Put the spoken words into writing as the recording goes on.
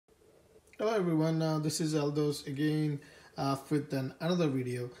Hello everyone, this is Aldos again with another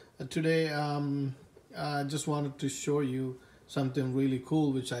video. Today I just wanted to show you something really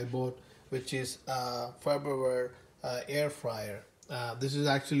cool which I bought, which is FARBERWARE air fryer. This is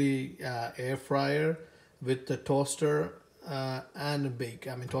actually air fryer with the toaster and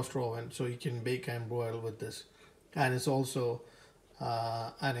a toaster oven, so you can bake and broil with this, and it's also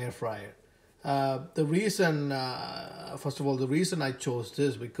an air fryer. The reason, first of all, the reason I chose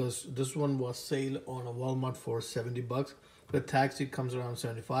this because this one was sale on a Walmart for 70 bucks. With tax, it comes around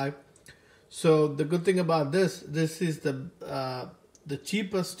 75. So the good thing about this is the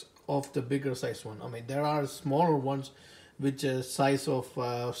cheapest of the bigger size one. I mean, there are smaller ones, which is size of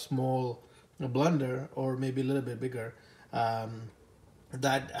small blender or maybe a little bit bigger.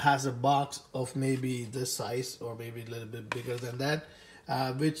 That has a box of maybe this size or maybe a little bit bigger than that.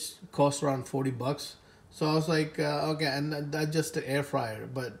 Which costs around 40 bucks. So I was like, okay, and that's just the air fryer.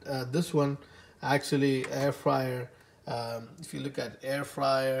 But this one, actually, air fryer, if you look at air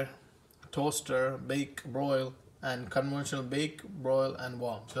fryer, toaster, bake, broil, and conventional bake, broil, and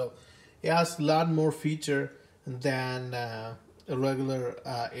warm. So it has a lot more feature than a regular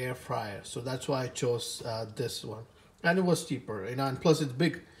air fryer. So that's why I chose this one. And it was cheaper, and plus it's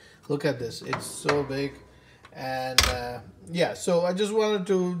big. Look at this, it's so big. And yeah, so I just wanted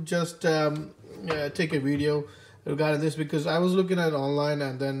to just take a video regarding this because I was looking at it online,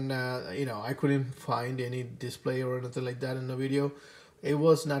 and then I couldn't find any display or anything like that in the video. It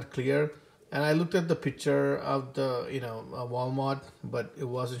was not clear, and I looked at the picture of the Walmart, but it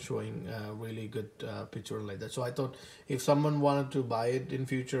wasn't showing a really good picture like that. So I thought if someone wanted to buy it in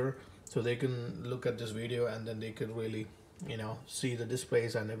future, so they can look at this video and then they could really see the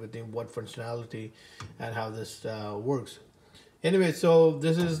displays and everything, what functionality and how this works. Anyway, so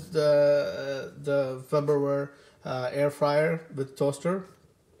this is the FARBERWARE air fryer with toaster,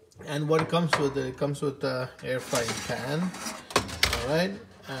 and what it comes with the air frying pan. All right,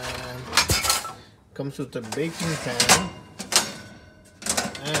 and comes with the baking pan,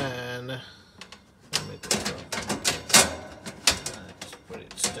 and let me just put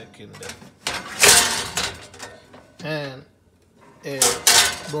it stuck in there, and a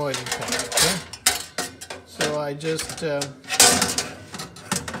broiling pan. Okay, so I just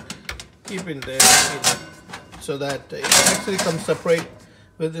keep in there, so that it actually comes separate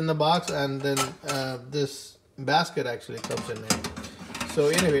within the box, and then this basket actually comes in there. So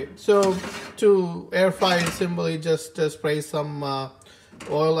anyway, so to air fry, simply just spray some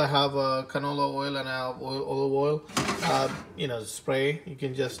oil. I have canola oil and I have olive oil. Spray. You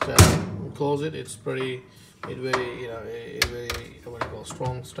can just close it. It's pretty. It very, what do you call,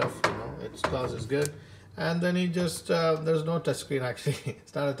 strong stuff. Its class is good. And then you just there's no touch screen actually.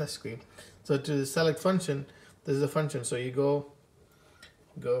 It's not a touch screen. So to select function, this is the function. So you go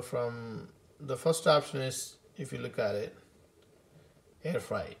from the first option is, if you look at it, air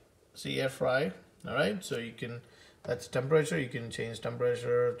fry. See, air fry. All right. So you can, that's temperature. You can change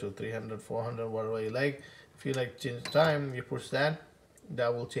temperature to 300, 400, whatever you like. If you like change the time, you push that.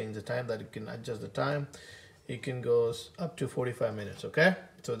 That will change the time. That you can adjust the time. It can go up to 45 minutes. Okay.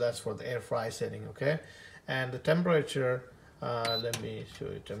 So that's for the air fry setting. Okay. And the temperature. Let me show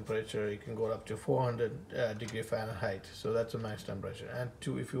you temperature. You can go up to 400 degree Fahrenheit. So that's the max temperature. And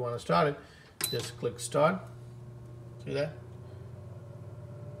if you want to start it, just click start. See that?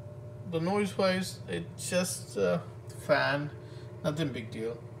 The noise wise, it's just a fan, nothing big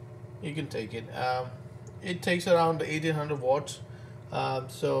deal. You can take it. It takes around 1800 watts.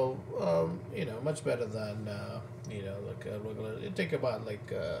 Much better than like a regular. It take about like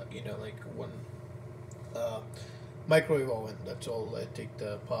one microwave oven. That's all. I take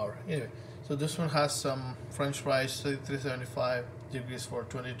the power. Anyway, so this one has some French fries, 375 degrees for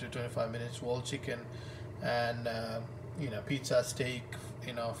 20 to 25 minutes. Whole chicken, and pizza, steak,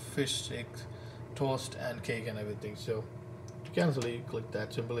 fish sticks, toast, and cake and everything. So to cancel it, you click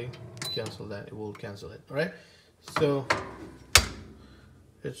that simply. Cancel that. It will cancel it. All right. So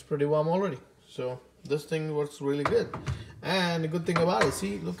it's pretty warm already. So this thing works really good. And the good thing about it,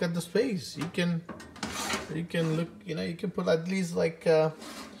 see, look at the space. You can look, you can put at least like, if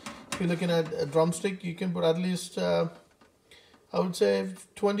you're looking at a drumstick, you can put at least, I would say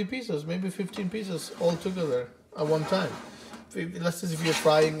 20 pieces, maybe 15 pieces all together at one time. Let's say if you're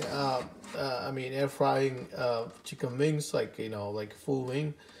frying, air frying chicken wings, like, like full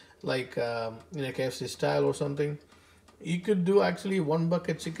wing, like, KFC style or something. You could do actually one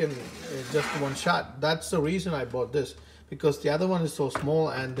bucket chicken, just one shot. That's the reason I bought this, because the other one is so small,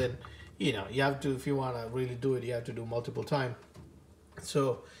 and then you have to, if you want to really do it, you have to do multiple times.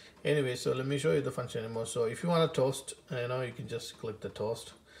 So anyway, so let me show you the function anymore. So if you want to toast, you can just click the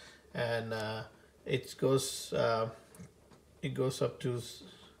toast, and it goes up to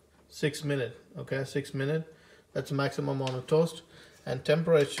 6 minutes. Okay, 6 minutes. That's the maximum amount of toast. And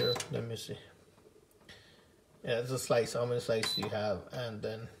temperature, let me see. Yeah, it's a slice, how many slices you have, and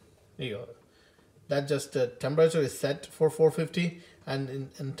then here you go. That just the temperature is set for 450, and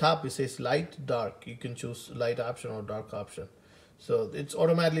in top it says light, dark. You can choose light option or dark option. So it's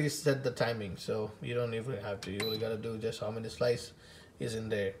automatically set the timing, so you don't even have to. You only gotta do just how many slices is in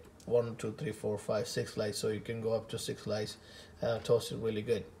there. 1, 2, 3, 4, 5, 6 slices. So you can go up to 6 slices. Toast it really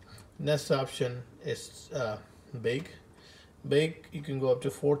good. Next option is bake. Bake, you can go up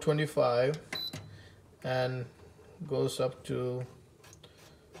to 425 and goes up to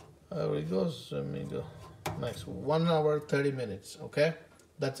it goes, let me go, max 1 hour 30 minutes. Okay,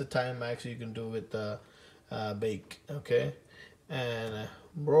 that's the time max you can do with bake. Okay, and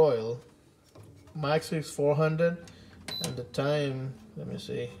broil, max is 400, and the time, let me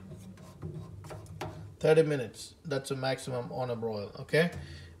see, 30 minutes. That's the maximum on a broil. Okay,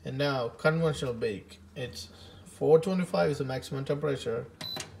 and now conventional bake, it's 425 is the maximum temperature,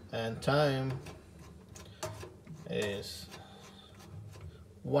 and time is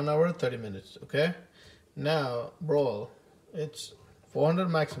 1 hour 30 minutes. Okay, now broil, it's 400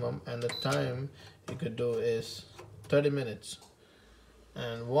 maximum, and the time you could do is 30 minutes.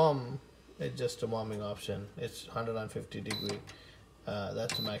 And warm, it's just a warming option. It's 150 degree.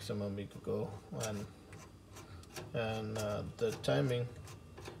 That's the maximum you could go. And the timing,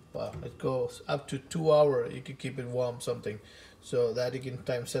 wow, it goes up to 2 hours. You can keep it warm something, so that you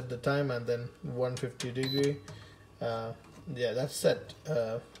can set the time, and then 150 degree. Yeah, that's set.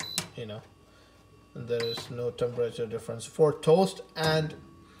 You know, there is no temperature difference for toast and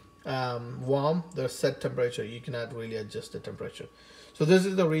warm. There's set temperature. You cannot really adjust the temperature. So this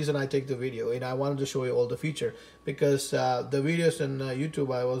is the reason I take the video, and I wanted to show you all the feature, because the videos in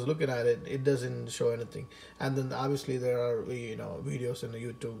YouTube, I was looking at it, it doesn't show anything. And then obviously there are, you know, videos in the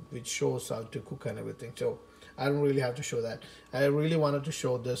YouTube which shows how to cook and everything. So I don't really have to show that. I really wanted to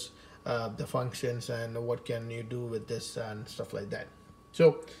show this, the functions and what can you do with this and stuff like that.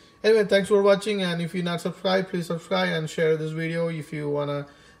 So anyway, thanks for watching, and if you're not subscribed, please subscribe and share this video if you wanna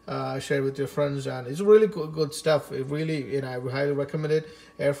share with your friends. And it's really good stuff. It really, you know, I highly recommend it.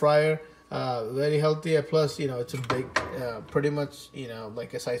 Air fryer, very healthy, plus, you know, it's a big, pretty much, you know,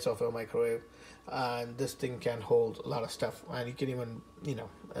 like a size of a microwave, and this thing can hold a lot of stuff, and you can even, you know,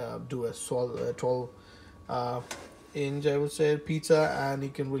 do a 12 inch, I would say, pizza, and you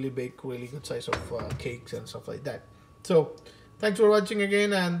can really bake really good size of cakes and stuff like that. So thanks for watching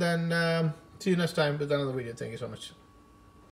again, and then see you next time with another video. Thank you so much.